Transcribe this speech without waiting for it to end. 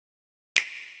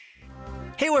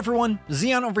Hey everyone,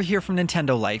 Zion over here from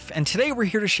Nintendo Life, and today we're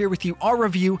here to share with you our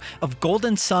review of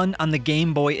Golden Sun on the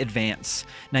Game Boy Advance.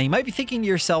 Now you might be thinking to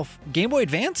yourself, Game Boy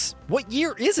Advance? What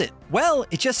year is it? Well,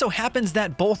 it just so happens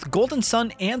that both Golden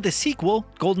Sun and the sequel,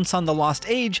 Golden Sun: The Lost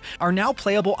Age, are now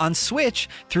playable on Switch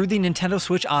through the Nintendo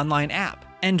Switch Online app.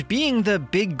 And being the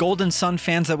big Golden Sun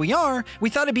fans that we are, we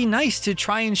thought it'd be nice to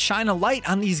try and shine a light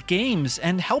on these games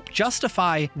and help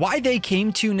justify why they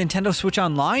came to Nintendo Switch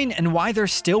Online and why they're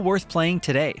still worth playing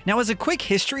today. Now, as a quick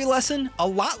history lesson, a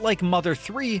lot like Mother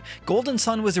 3, Golden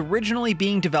Sun was originally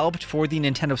being developed for the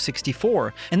Nintendo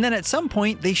 64, and then at some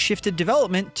point they shifted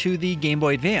development to the Game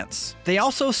Boy Advance. They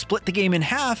also split the game in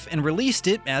half and released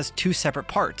it as two separate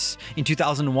parts. In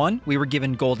 2001, we were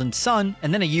given Golden Sun,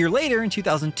 and then a year later, in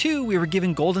 2002, we were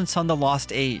given Golden Sun: The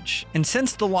Lost Age. And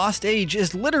since The Lost Age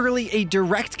is literally a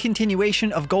direct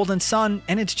continuation of Golden Sun,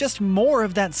 and it's just more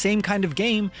of that same kind of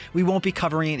game, we won't be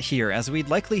covering it here, as we'd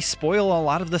likely spoil a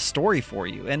lot of the story for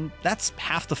you, and that's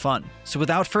half the fun. So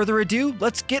without further ado,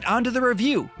 let's get on to the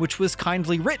review, which was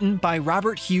kindly written by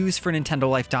Robert Hughes for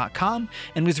NintendoLife.com,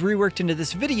 and was reworked into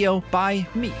this video by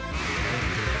me.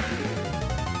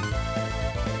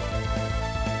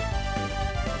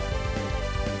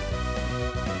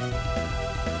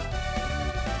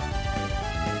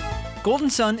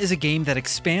 Golden Sun is a game that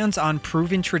expands on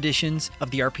proven traditions of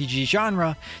the RPG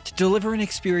genre to deliver an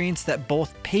experience that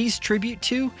both pays tribute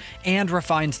to and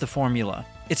refines the formula.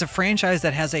 It's a franchise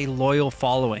that has a loyal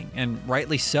following, and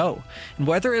rightly so, and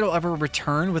whether it'll ever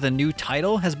return with a new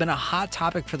title has been a hot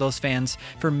topic for those fans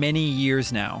for many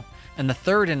years now. And the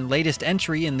third and latest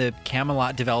entry in the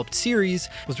Camelot-developed series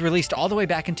was released all the way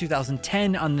back in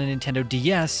 2010 on the Nintendo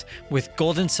DS with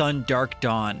Golden Sun: Dark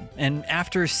Dawn. And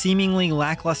after seemingly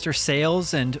lackluster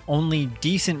sales and only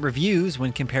decent reviews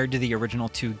when compared to the original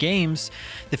two games,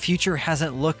 the future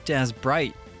hasn't looked as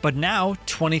bright. But now,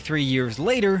 23 years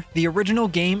later, the original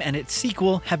game and its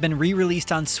sequel have been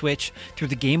re-released on Switch through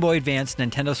the Game Boy Advance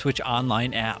Nintendo Switch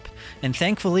Online app. And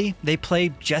thankfully, they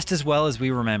play just as well as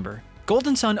we remember.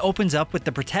 Golden Sun opens up with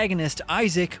the protagonist,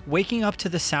 Isaac, waking up to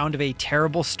the sound of a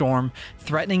terrible storm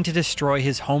threatening to destroy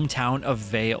his hometown of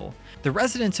Vale, the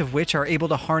residents of which are able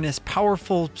to harness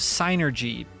powerful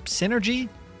synergy?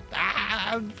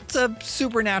 It's a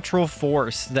supernatural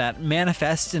force that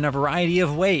manifests in a variety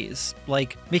of ways,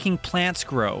 like making plants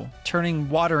grow, turning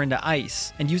water into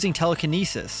ice, and using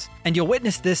telekinesis. And you'll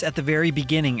witness this at the very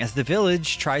beginning as the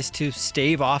village tries to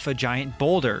stave off a giant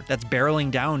boulder that's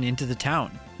barreling down into the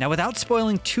town. Now, without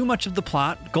spoiling too much of the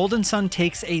plot, Golden Sun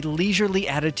takes a leisurely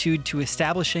attitude to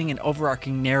establishing an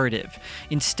overarching narrative,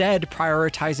 instead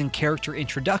prioritizing character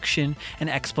introduction and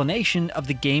explanation of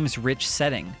the game's rich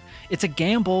setting. It's a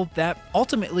gamble that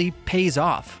ultimately pays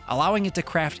off, allowing it to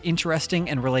craft interesting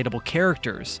and relatable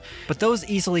characters. But those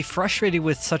easily frustrated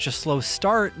with such a slow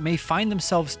start may find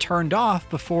themselves turned off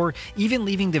before even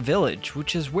leaving the village,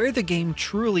 which is where the game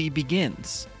truly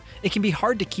begins. It can be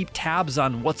hard to keep tabs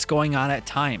on what's going on at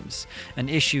times, an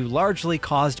issue largely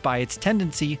caused by its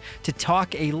tendency to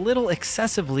talk a little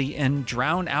excessively and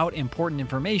drown out important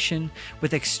information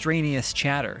with extraneous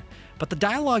chatter. But the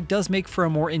dialogue does make for a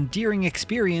more endearing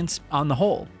experience on the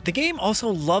whole. The game also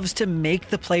loves to make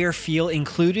the player feel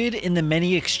included in the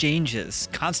many exchanges,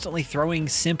 constantly throwing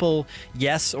simple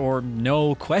yes or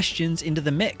no questions into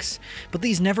the mix, but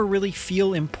these never really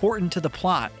feel important to the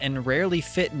plot and rarely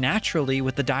fit naturally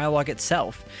with the dialogue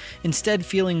itself, instead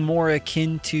feeling more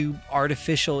akin to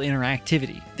artificial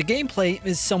interactivity. The gameplay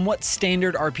is somewhat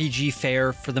standard RPG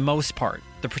fare for the most part.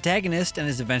 The protagonist and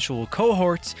his eventual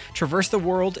cohorts traverse the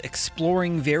world,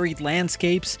 exploring varied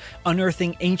landscapes,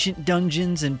 unearthing ancient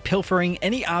dungeons, and pilfering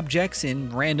any objects in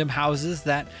random houses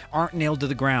that aren't nailed to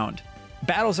the ground.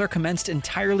 Battles are commenced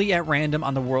entirely at random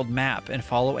on the world map and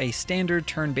follow a standard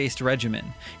turn-based regimen,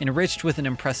 enriched with an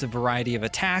impressive variety of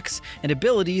attacks and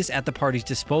abilities at the party's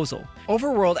disposal.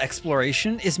 Overworld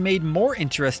exploration is made more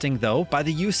interesting, though, by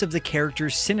the use of the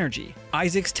character's synergy.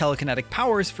 Isaac's telekinetic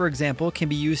powers, for example, can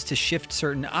be used to shift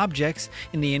certain objects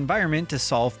in the environment to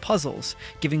solve puzzles,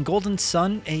 giving Golden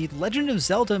Sun a Legend of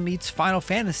Zelda meets Final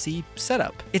Fantasy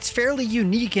setup. It's fairly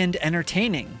unique and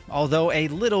entertaining, although a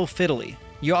little fiddly.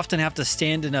 You often have to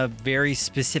stand in a very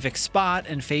specific spot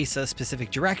and face a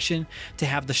specific direction to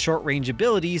have the short-range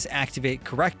abilities activate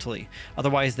correctly,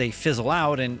 otherwise they fizzle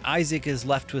out and Isaac is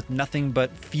left with nothing but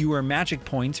fewer magic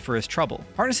points for his trouble.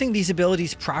 Harnessing these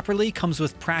abilities properly comes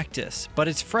with practice, but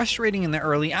it's frustrating in the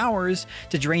early hours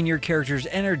to drain your character's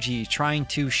energy trying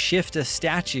to shift a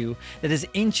statue that is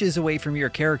inches away from your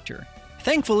character.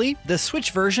 Thankfully, the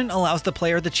Switch version allows the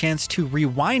player the chance to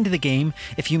rewind the game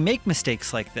if you make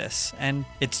mistakes like this, and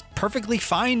it's perfectly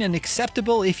fine and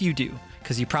acceptable if you do.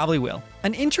 because you probably will.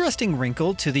 An interesting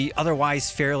wrinkle to the otherwise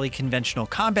fairly conventional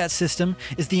combat system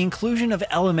is the inclusion of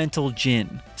elemental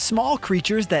Jinn, small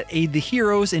creatures that aid the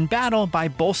heroes in battle by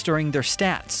bolstering their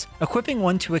stats. Equipping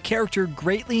one to a character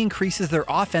greatly increases their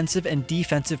offensive and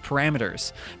defensive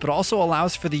parameters, but also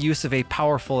allows for the use of a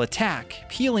powerful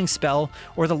attack, healing spell,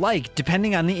 or the like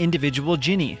depending on the individual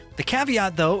Jinni. The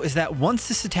caveat though is that once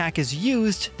this attack is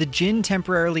used, the Jinn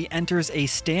temporarily enters a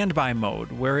standby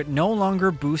mode where it no longer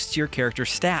boosts your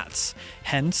character's stats.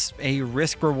 Hence, a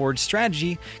risk-reward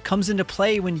strategy comes into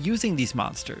play when using these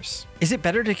monsters. Is it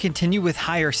better to continue with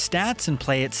higher stats and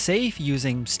play it safe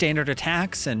using standard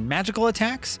attacks and magical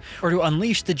attacks, or to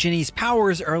unleash the Jinni's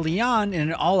powers early on in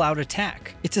an all-out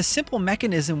attack? It's a simple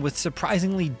mechanism with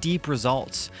surprisingly deep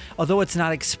results, although it's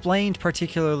not explained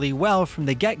particularly well from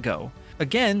the get-go.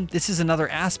 Again, this is another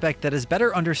aspect that is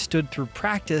better understood through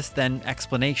practice than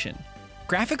explanation.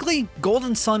 Graphically,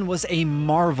 Golden Sun was a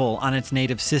marvel on its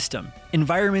native system.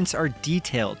 Environments are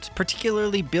detailed,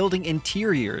 particularly building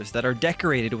interiors that are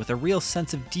decorated with a real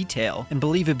sense of detail and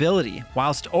believability,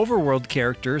 whilst overworld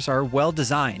characters are well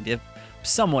designed, if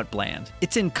somewhat bland.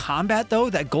 It's in combat though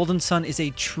that Golden Sun is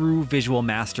a true visual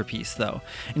masterpiece though,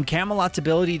 and Camelot's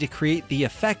ability to create the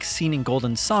effects seen in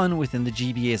Golden Sun within the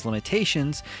GBA's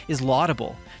limitations is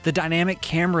laudable. The dynamic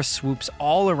camera swoops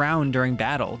all around during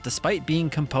battle, despite being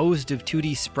composed of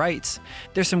 2D sprites.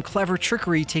 There's some clever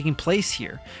trickery taking place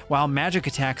here, while magic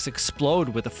attacks explode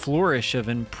with a flourish of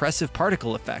impressive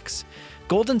particle effects.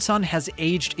 Golden Sun has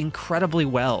aged incredibly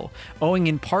well, owing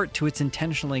in part to its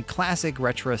intentionally classic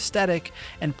retro aesthetic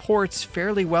and ports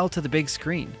fairly well to the big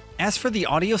screen. As for the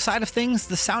audio side of things,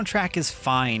 the soundtrack is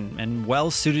fine and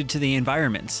well suited to the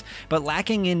environments, but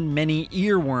lacking in many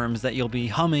earworms that you'll be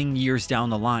humming years down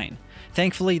the line.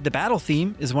 Thankfully, the battle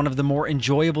theme is one of the more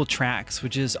enjoyable tracks,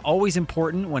 which is always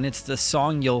important when it's the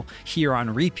song you'll hear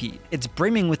on repeat. It's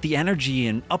brimming with the energy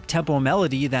and up-tempo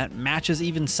melody that matches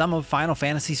even some of Final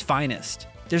Fantasy's finest.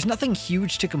 There's nothing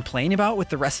huge to complain about with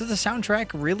the rest of the soundtrack,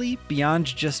 really, beyond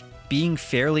just being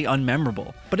fairly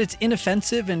unmemorable, but its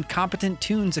inoffensive and competent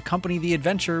tunes accompany the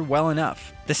adventure well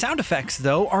enough. The sound effects,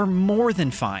 though, are more than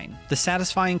fine. The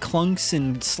satisfying clunks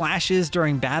and slashes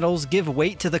during battles give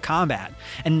weight to the combat,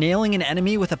 and nailing an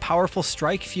enemy with a powerful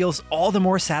strike feels all the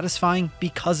more satisfying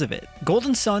because of it.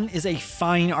 Golden Sun is a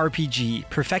fine RPG,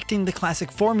 perfecting the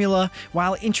classic formula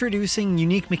while introducing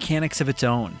unique mechanics of its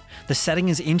own. The setting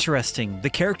is interesting, the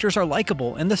characters are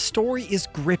likable, and the story is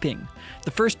gripping.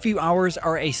 The first few hours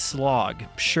are a slog,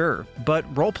 sure, but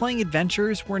role-playing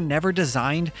adventures were never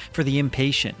designed for the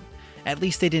impatient. At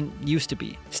least they didn't used to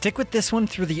be. Stick with this one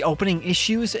through the opening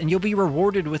issues and you'll be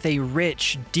rewarded with a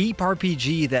rich, deep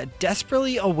RPG that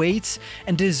desperately awaits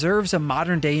and deserves a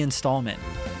modern-day installment.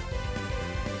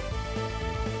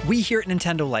 We here at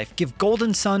Nintendo Life give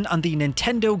Golden Sun on the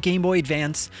Nintendo Game Boy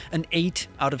Advance an 8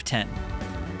 out of 10.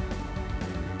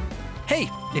 Hey,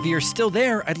 if you're still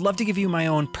there, I'd love to give you my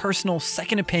own personal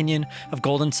second opinion of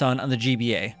Golden Sun on the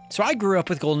GBA. So I grew up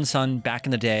with Golden Sun back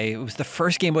in the day. It was the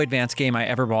first Game Boy Advance game I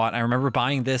ever bought. I remember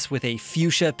buying this with a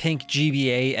fuchsia pink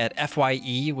GBA at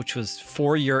FYE, which was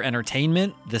for your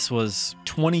entertainment. This was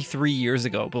 23 years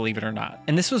ago, believe it or not.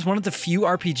 And this was one of the few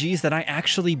RPGs that I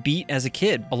actually beat as a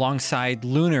kid, alongside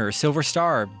Lunar, Silver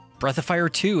Star, Breath of Fire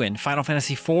 2, and Final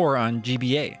Fantasy IV on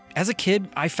GBA. As a kid,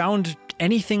 I found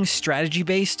anything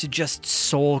strategy-based just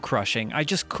soul-crushing. I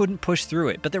just couldn't push through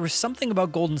it, but there was something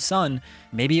about Golden Sun.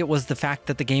 Maybe it was the fact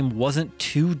that the game wasn't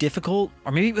too difficult,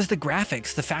 or maybe it was the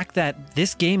graphics, the fact that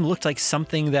this game looked like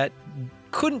something that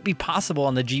couldn't be possible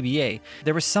on the GBA.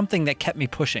 There was something that kept me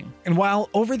pushing. And while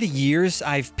over the years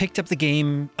I've picked up the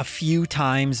game a few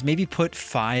times, maybe put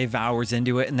 5 hours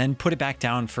into it and then put it back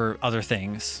down for other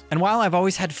things. And while I've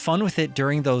always had fun with it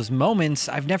during those moments,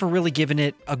 I've never really given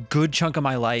it a good chunk of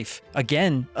my life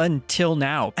again until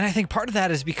now. And I think part of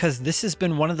that is because this has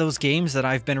been one of those games that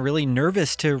I've been really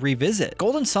nervous to revisit.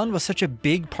 Golden Sun was such a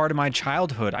big part of my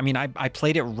childhood. I mean, I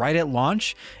played it right at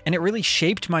launch, and it really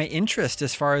shaped my interest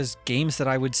as far as games that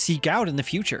I would seek out in the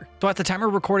future. So at the time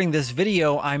of recording this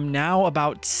video, I'm now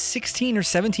about 16 or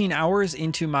 17 hours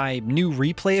into my new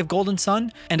replay of Golden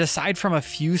Sun, and aside from a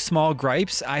few small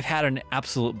gripes, I've had an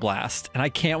absolute blast, and I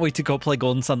can't wait to go play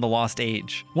Golden Sun: The Lost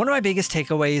Age. One of my biggest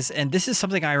takeaways, and this is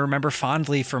something I remember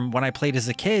fondly from when I played as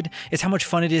a kid, is how much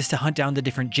fun it is to hunt down the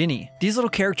different Jinni. These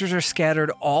little characters are scattered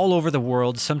all over the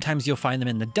world. Sometimes you'll find them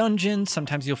in the dungeon,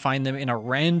 sometimes you'll find them in a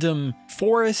random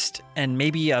forest, and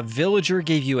maybe a villager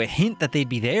gave you a hint that they'd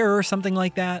be there or something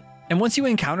like that. And once you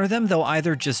encounter them, they'll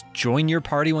either just join your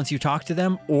party once you talk to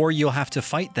them, or you'll have to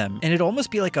fight them. And it'll almost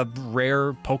be like a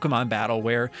rare Pokemon battle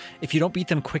where if you don't beat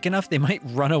them quick enough, they might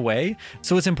run away.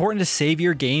 So it's important to save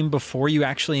your game before you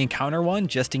actually encounter one,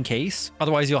 just in case.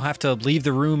 Otherwise, you'll have to leave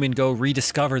the room and go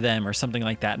rediscover them or something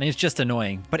like that. And it's just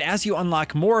annoying. But as you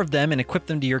unlock more of them and equip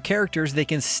them to your characters, they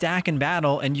can stack in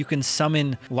battle, and you can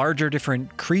summon larger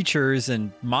different creatures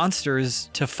and monsters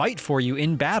to fight for you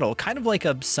in battle, kind of like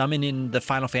a summon in the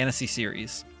Final Fantasy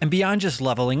series. And beyond just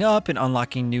leveling up and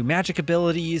unlocking new magic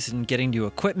abilities and getting new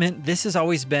equipment, this has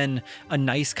always been a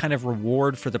nice kind of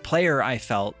reward for the player, I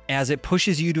felt, as it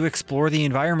pushes you to explore the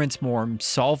environments more,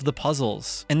 solve the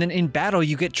puzzles. And then in battle,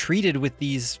 you get treated with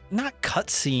these, not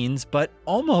cutscenes, but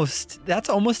that's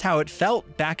almost how it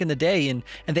felt back in the day, and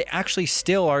they actually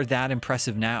still are that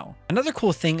impressive now. Another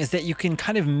cool thing is that you can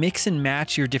kind of mix and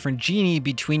match your different genie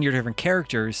between your different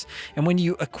characters, and when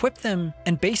you equip them,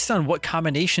 and based on what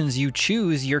combinations you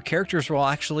choose, your characters will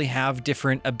actually have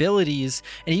different abilities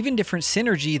and even different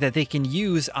synergy that they can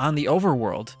use on the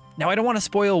overworld. Now, I don't want to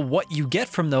spoil what you get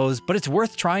from those, but it's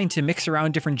worth trying to mix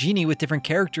around different genie with different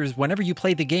characters whenever you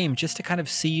play the game, just to kind of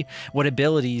see what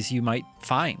abilities you might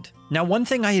find. Now, one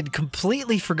thing I had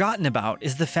completely forgotten about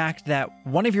is the fact that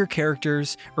one of your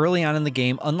characters early on in the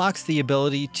game unlocks the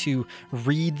ability to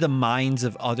read the minds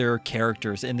of other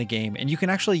characters in the game. And you can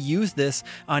actually use this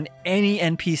on any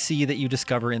NPC that you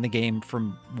discover in the game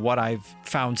from what I've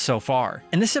found so far.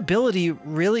 And this ability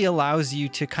really allows you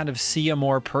to kind of see a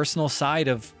more personal side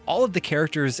of all of the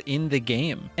characters in the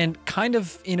game. And kind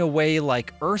of in a way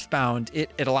like Earthbound,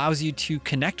 it allows you to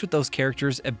connect with those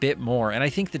characters a bit more. And I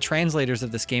think the translators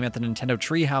of this game at the Nintendo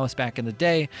Treehouse back in the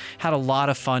day had a lot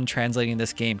of fun translating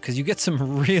this game, because you get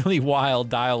some really wild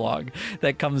dialogue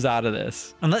that comes out of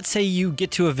this. And let's say you get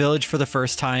to a village for the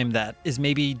first time that is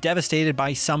maybe devastated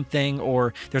by something,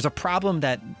 or there's a problem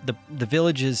that the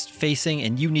village is facing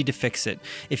and you need to fix it.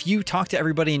 If you talk to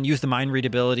everybody and use the mind read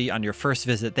ability on your first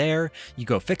visit there, you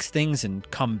go fix things and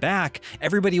come back,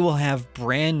 everybody will have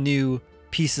brand new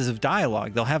pieces of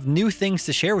dialogue. They'll have new things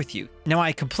to share with you. Now,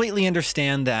 I completely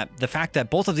understand that the fact that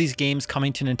both of these games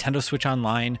coming to Nintendo Switch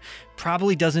Online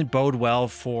probably doesn't bode well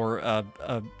for a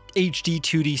HD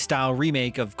 2D style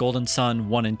remake of Golden Sun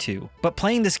 1 and 2. But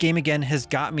playing this game again has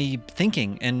got me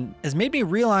thinking and has made me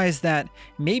realize that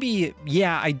maybe,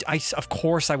 yeah, of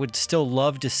course I would still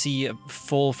love to see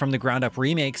full from the ground up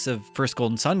remakes of first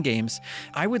Golden Sun games.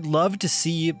 I would love to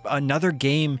see another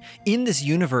game in this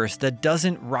universe that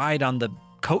doesn't ride on the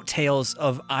coattails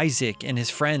of Isaac and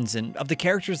his friends and of the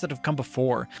characters that have come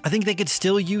before. I think they could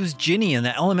still use Ginny and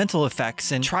the elemental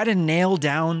effects and try to nail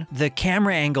down the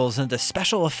camera angles and the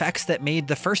special effects that made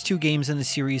the first two games in the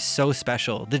series so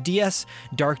special. The DS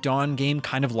Dark Dawn game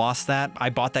kind of lost that.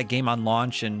 I bought that game on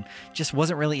launch and just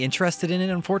wasn't really interested in it,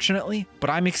 unfortunately.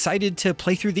 But I'm excited to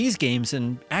play through these games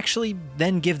and actually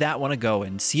then give that one a go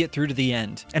and see it through to the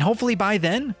end. And hopefully by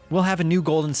then, we'll have a new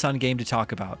Golden Sun game to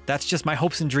talk about. That's just my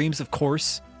hopes and dreams, of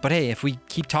course. But hey, if we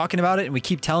keep talking about it and we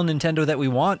keep telling Nintendo that we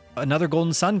want another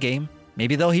Golden Sun game,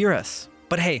 maybe they'll hear us.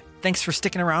 But hey, thanks for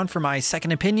sticking around for my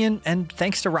second opinion, and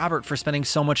thanks to Robert for spending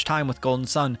so much time with Golden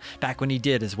Sun back when he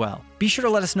did as well. Be sure to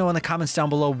let us know in the comments down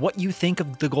below what you think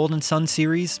of the Golden Sun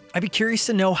series. I'd be curious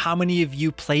to know how many of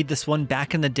you played this one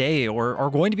back in the day or are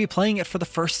going to be playing it for the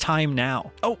first time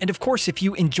now. Oh, and of course, if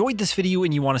you enjoyed this video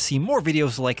and you want to see more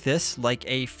videos like this, like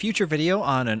a future video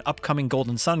on an upcoming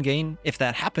Golden Sun game, if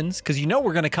that happens, because you know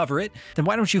we're going to cover it, then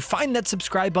why don't you find that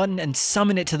subscribe button and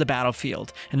summon it to the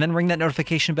battlefield, and then ring that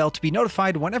notification bell to be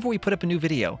notified whenever we put up a new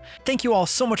video. Thank you all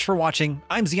so much for watching.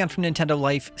 I'm Zion from Nintendo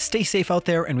Life. Stay safe out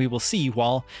there, and we will see you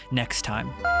all next time.